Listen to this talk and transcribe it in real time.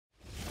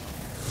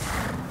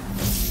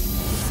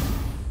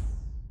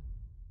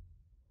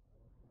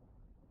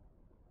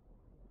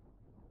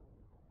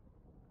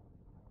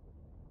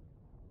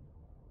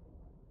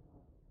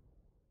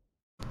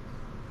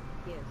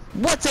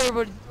What's up,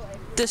 everybody?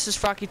 This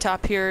is Rocky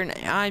Top here, and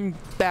I'm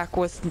back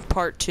with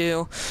part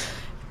 2.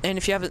 And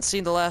if you haven't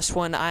seen the last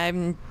one,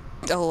 I'm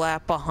a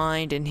lap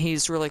behind, and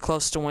he's really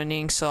close to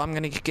winning. So I'm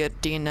gonna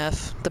get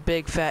DNF, the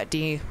big fat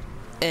DNF.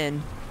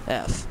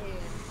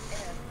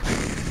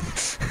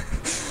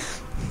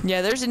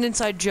 Yeah, there's an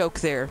inside joke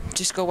there.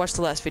 Just go watch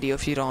the last video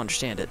if you don't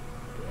understand it.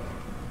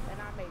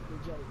 And I made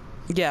the joke.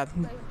 Yeah,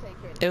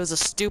 it was the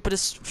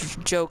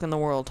stupidest joke in the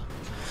world.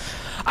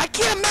 I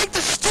can't make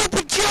the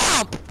stupid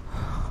jump!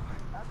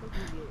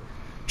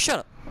 Shut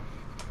up.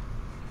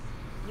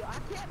 Yo, I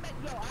can't make.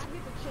 Yo, I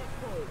hit the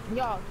checkpoint.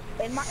 Y'all,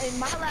 in my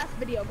last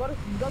video, go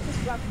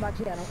subscribe to my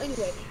channel.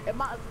 Anyway,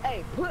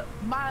 hey, put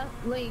my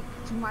link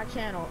to my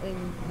channel in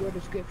your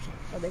description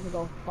so they can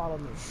go follow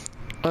me.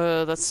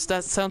 That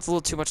sounds a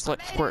little too much like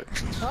work.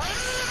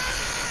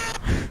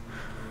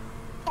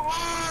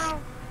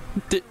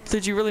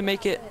 Did you really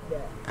make it?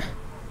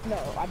 No,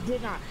 I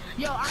did not.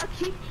 Yo, I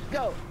keep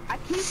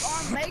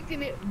on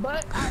making it,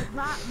 but I'm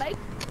not making.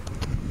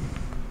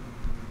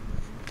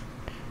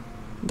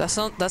 That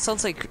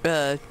sounds like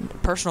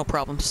personal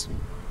problems.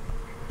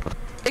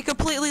 It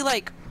completely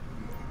like,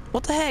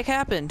 what the heck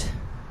happened?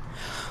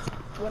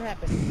 What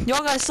happened?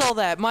 Y'all guys saw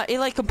that? It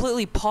like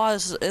completely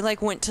paused. It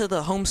like went to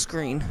the home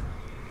screen.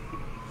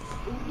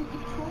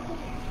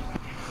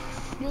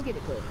 You'll get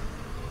it quick.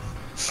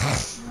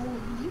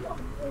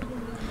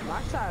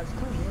 My side is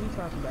clean. What are you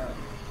talking about?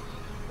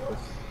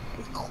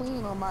 It's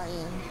clean on my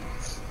end.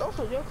 Those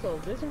are your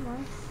clothes, isn't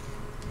mine?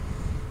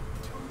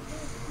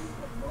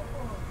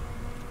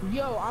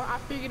 Yo, I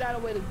figured out a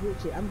way to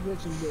glitch it. I'm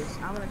glitching this.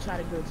 I'm gonna try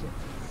to glitch it.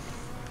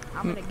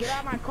 I'm gonna get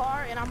out of my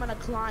car and I'm gonna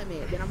climb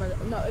it. Then I'm gonna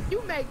no. If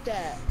you make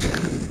that,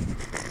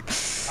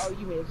 oh,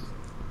 you missed.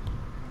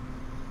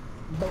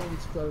 Boom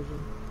explosion.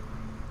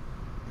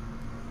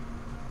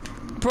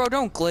 Bro,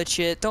 don't glitch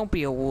it. Don't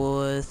be a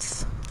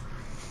wuss.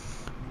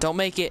 Don't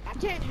make it. I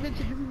can't glitch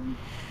it.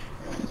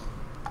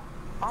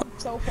 I'm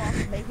so far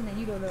from making it.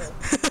 You don't know.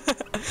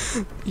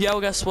 Yo,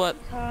 guess what?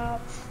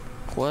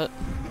 What?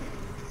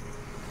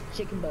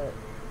 Chicken butt.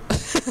 You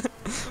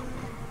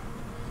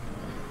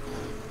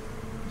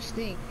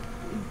stink.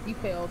 You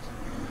failed.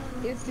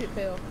 Instant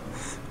fail.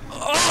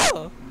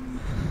 Oh!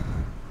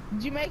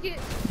 Did you make it?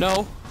 No.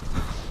 Oh,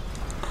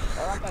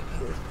 I thought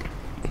you did.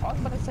 I was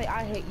about to say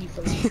I hate you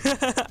for life.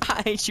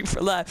 I hate you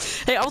for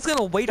life. Hey, I was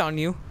gonna wait on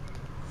you.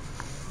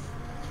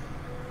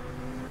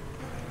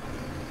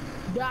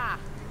 Die.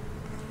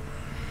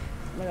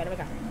 Oh my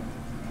god.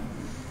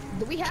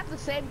 Do we have the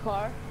same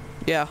car?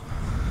 Yeah.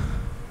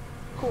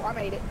 Cool, I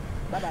made it.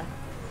 Bye-bye.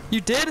 You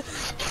did?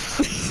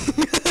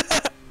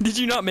 Did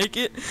you not make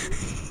it?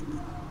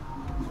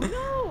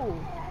 No!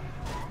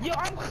 Yo,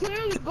 I'm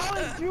clearly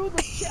going through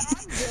the shit.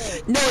 I'm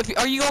good. No,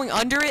 are you going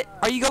under it?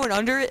 Are you going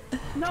under it?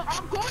 No,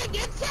 I'm going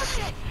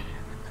inside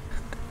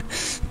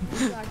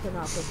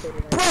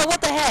it! Bro,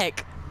 what the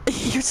heck?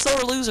 You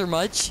sore loser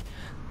much?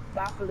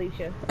 Bye,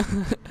 Felicia.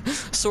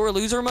 Sore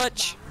loser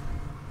much?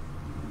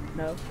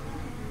 No.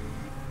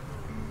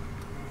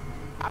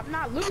 I'm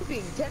not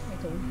losing,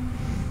 technically.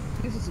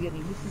 This is killing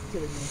me.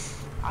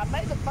 I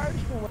made the first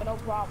one with no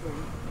problem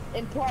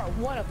in part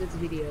 1 of this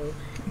video,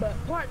 but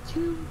part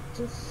 2,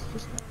 just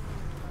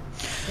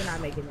you're not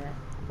making that.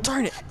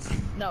 Darn it.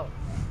 No,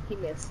 he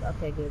missed.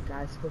 Okay, good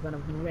guys, we're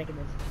making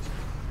this.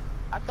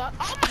 I thought,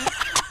 oh my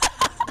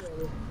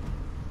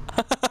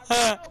I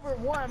went over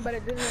 1, but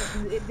it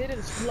didn't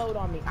explode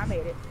on me. I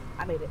made it.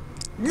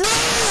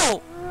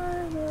 No!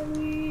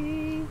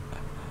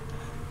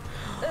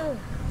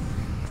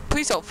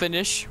 Please don't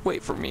finish.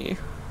 Wait for me.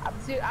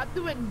 I'm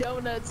doing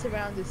donuts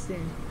around this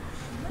thing.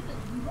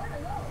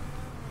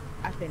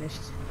 I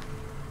finished.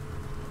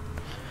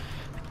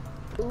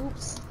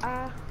 Oops,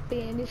 I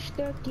finished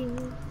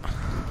again.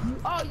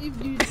 I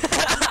didn't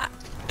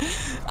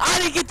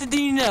get the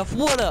DNF.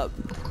 What up?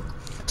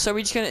 So are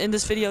we just gonna end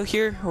this video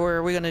here, or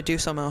are we gonna do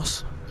something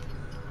else?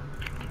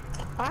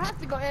 I have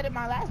to go edit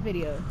my last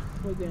video.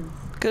 We're done.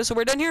 Good, so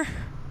we're done here?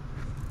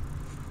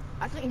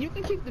 I think you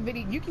can keep the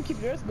video. You can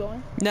keep yours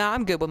going. Nah,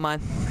 I'm good with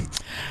mine.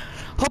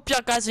 Hope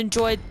y'all guys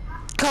enjoyed.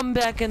 Come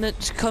back and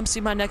come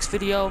see my next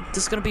video.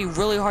 This is gonna be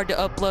really hard to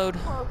upload.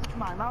 Oh,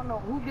 I don't know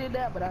who did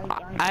that, but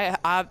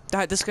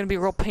this is gonna be a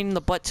real pain in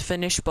the butt to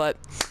finish. But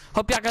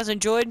hope y'all guys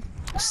enjoyed.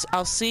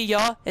 I'll see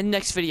y'all in the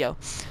next video.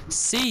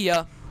 See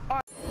ya.